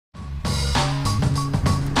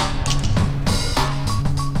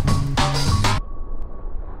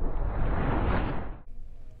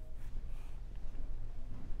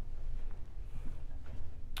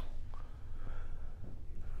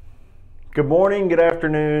Good morning, good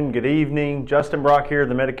afternoon, good evening. Justin Brock here,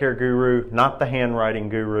 the Medicare Guru, not the handwriting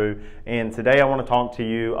guru. And today I want to talk to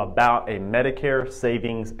you about a Medicare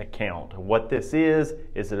Savings Account. What this is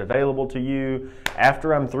it available to you?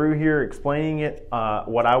 After I'm through here explaining it,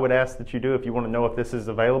 what I would ask that you do if you want to know if this is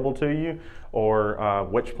available to you or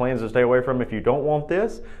which plans to stay away from if you don't want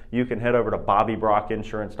this, you can head over to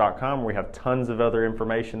BobbyBrockInsurance.com where we have tons of other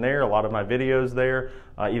information there, a lot of my videos there,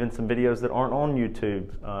 even some videos that aren't on YouTube,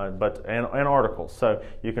 and articles. So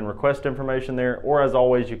you can request information there, or as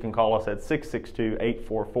always, you can call us at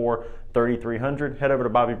 662-844-3300. Head over to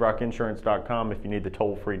BobbyBrockInsurance.com if you need the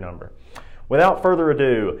toll-free number. Without further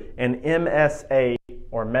ado, an MSA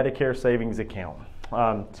or Medicare Savings Account.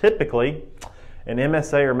 Typically, an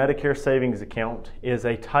MSA or Medicare Savings Account is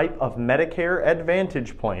a type of Medicare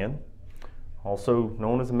Advantage plan, also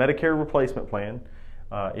known as a Medicare Replacement Plan.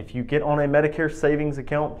 If you get on a Medicare Savings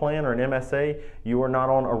Account plan or an MSA, you are not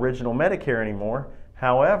on Original Medicare anymore.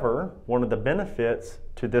 However, one of the benefits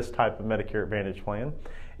to this type of Medicare Advantage plan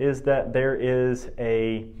is that there is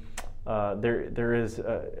a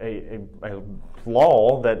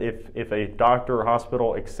law that if a doctor or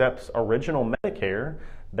hospital accepts Original Medicare,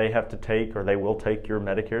 they have to take, or they will take, your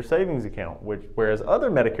Medicare Savings Account, whereas other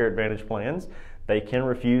Medicare Advantage plans, they can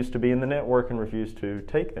refuse to be in the network and refuse to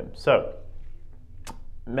take them. So,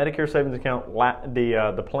 Medicare Savings Account,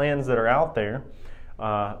 the plans that are out there,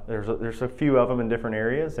 there's a few of them in different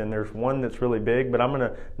areas, and there's one that's really big, but I'm going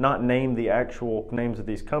to not name the actual names of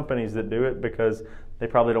these companies that do it because they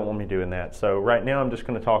probably don't want me doing that. So right now I'm just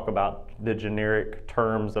going to talk about the generic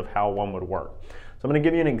terms of how one would work. So I'm going to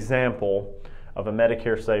give you an example of a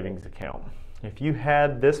Medicare Savings Account. If you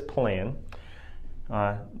had this plan,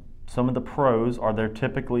 some of the pros are they're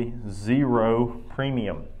typically zero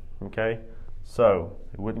premium, okay? So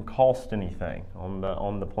it wouldn't cost anything on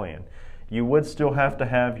the plan. You would still have to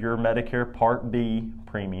have your Medicare Part B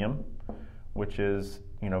premium, which is,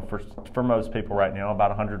 you know, for most people right now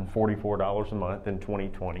about $144 a month in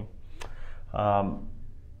 2020.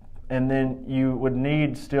 And then you would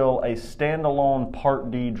need still a standalone Part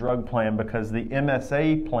D drug plan because the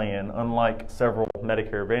MSA plan, unlike several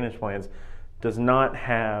Medicare Advantage plans, does not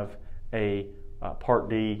have a Part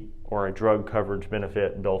D or a drug coverage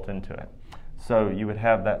benefit built into it. So you would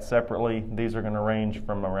have that separately. These are going to range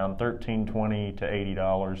from around $13.20 to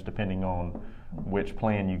 $80 depending on which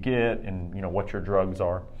plan you get and what your drugs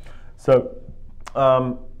are. So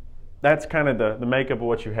that's kind of the makeup of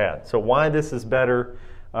what you had. So why this is better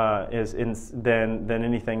than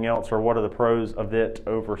anything else, or what are the pros of it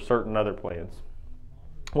over certain other plans?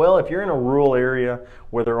 Well, if you're in a rural area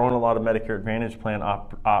where there aren't a lot of Medicare Advantage plan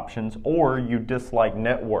options, or you dislike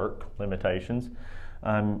network limitations,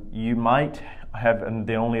 you might have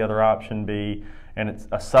the only other option be, and it's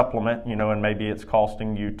a supplement, and maybe it's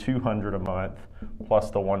costing you $200 a month plus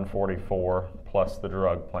the $144 plus the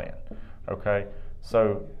drug plan. Okay,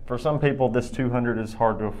 so for some people this $200 is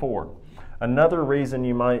hard to afford. Another reason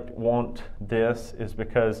you might want this is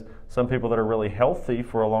because some people that are really healthy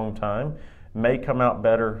for a long time may come out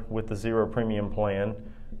better with the zero premium plan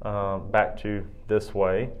back to this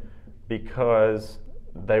way, because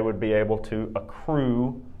they would be able to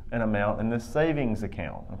accrue an amount in this savings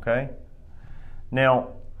account, okay?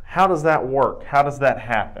 Now, how does that work? How does that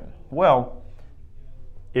happen? Well,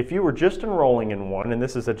 if you were just enrolling in one, and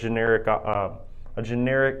this is a generic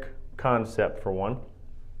concept for one,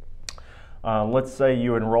 let's say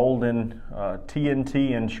you enrolled in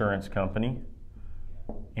TNT Insurance Company,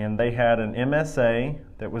 and they had an MSA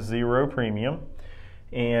that was zero premium,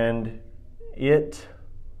 and it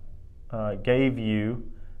gave you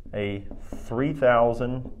a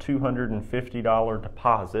 $3,250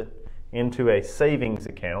 deposit into a savings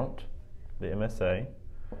account, the MSA,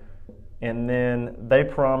 and then they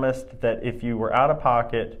promised that if you were out of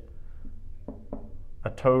pocket a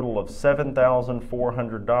total of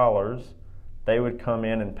 $7,400, they would come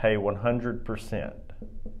in and pay 100%.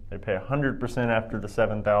 They pay 100% after the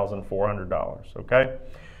 $7,400, okay?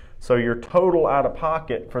 So your total out of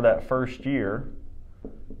pocket for that first year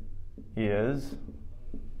is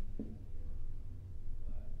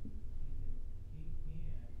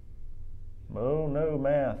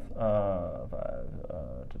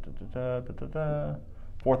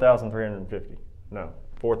 $4,350. No,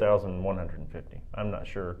 $4,150. I'm not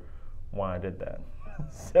sure why I did that.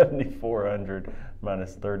 7,400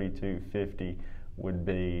 minus 3,250 would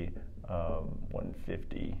be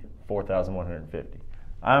 150. 4,150.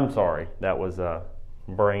 I'm sorry, that was a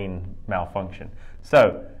brain malfunction.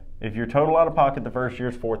 So if your total out of pocket the first year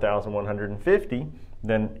is 4,150,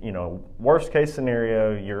 then worst case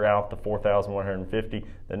scenario, you're out the 4,150.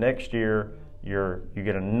 The next year you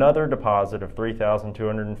get another deposit of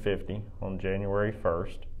 $3,250 on January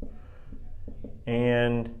 1st,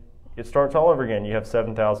 and it starts all over again. You have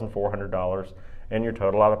 $7,400, and your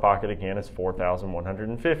total out of pocket again is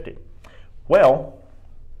 $4,150. Well,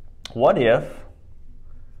 what if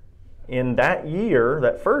in that year,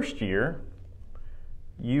 that first year,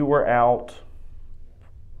 you were out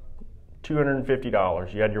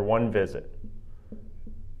 $250? You had your one visit,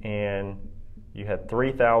 and you had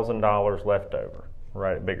 $3,000 left over.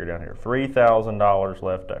 Write it bigger down here. $3,000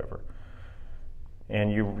 left over,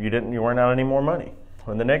 and you weren't out any more money.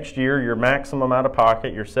 In the next year, your maximum out of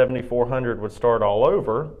pocket, your $7,400, would start all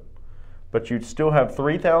over, but you'd still have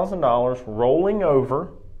 $3,000 rolling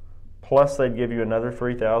over, plus they'd give you another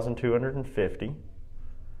 $3,250,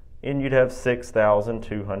 and you'd have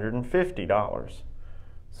 $6,250.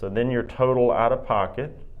 So then your total out of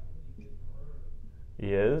pocket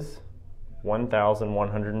is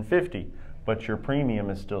 $1,150, but your premium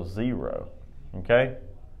is still $0. Okay?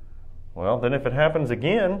 Well, then if it happens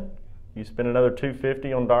again, you spend another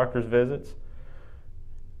 $250 on doctor's visits,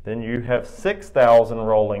 then you have $6,000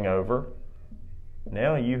 rolling over.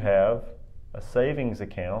 Now you have a savings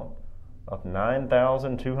account of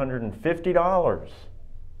 $9,250.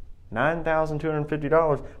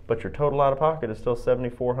 $9,250, but your total out of pocket is still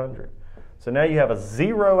 $7,400. So now you have a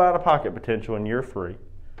 $0 out of pocket potential in year 3.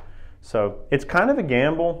 So it's kind of a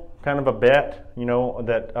gamble, kind of a bet,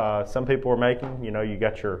 that some people are making. You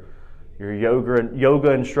got your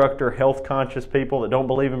yoga instructor, health conscious people that don't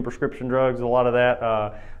believe in prescription drugs. A lot of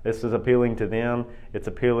that. This is appealing to them. It's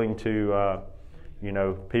appealing to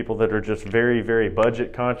people that are just very, very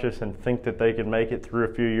budget conscious and think that they can make it through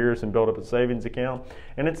a few years and build up a savings account.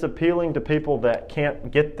 And it's appealing to people that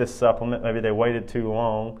can't get this supplement. Maybe they waited too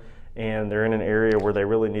long and they're in an area where they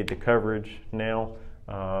really need the coverage now,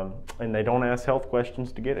 and they don't ask health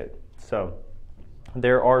questions to get it. So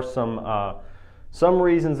there are some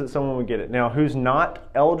reasons that someone would get it. Now, who's not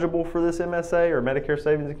eligible for this MSA or Medicare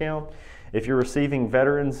Savings Account? If you're receiving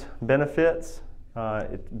veterans benefits,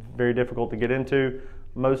 it's very difficult to get into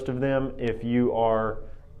most of them. If you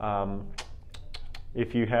have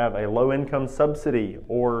a low-income subsidy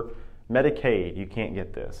or Medicaid, you can't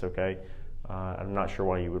get this. Okay, I'm not sure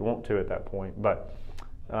why you would want to at that point, but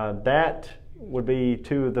that would be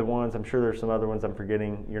two of the ones. I'm sure there's some other ones I'm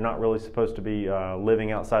forgetting. You're not really supposed to be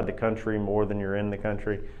living outside the country more than you're in the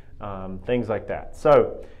country, things like that.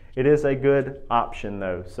 So it is a good option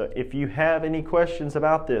though. So if you have any questions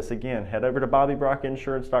about this, again, head over to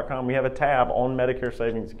BobbyBrockInsurance.com. We have a tab on Medicare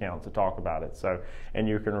Savings Accounts to talk about it. So, and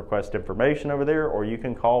you can request information over there, or you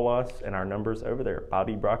can call us, and our number's over there,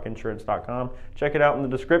 BobbyBrockInsurance.com. Check it out in the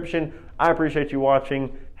description. I appreciate you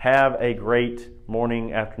watching. Have a great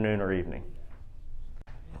morning, afternoon, or evening.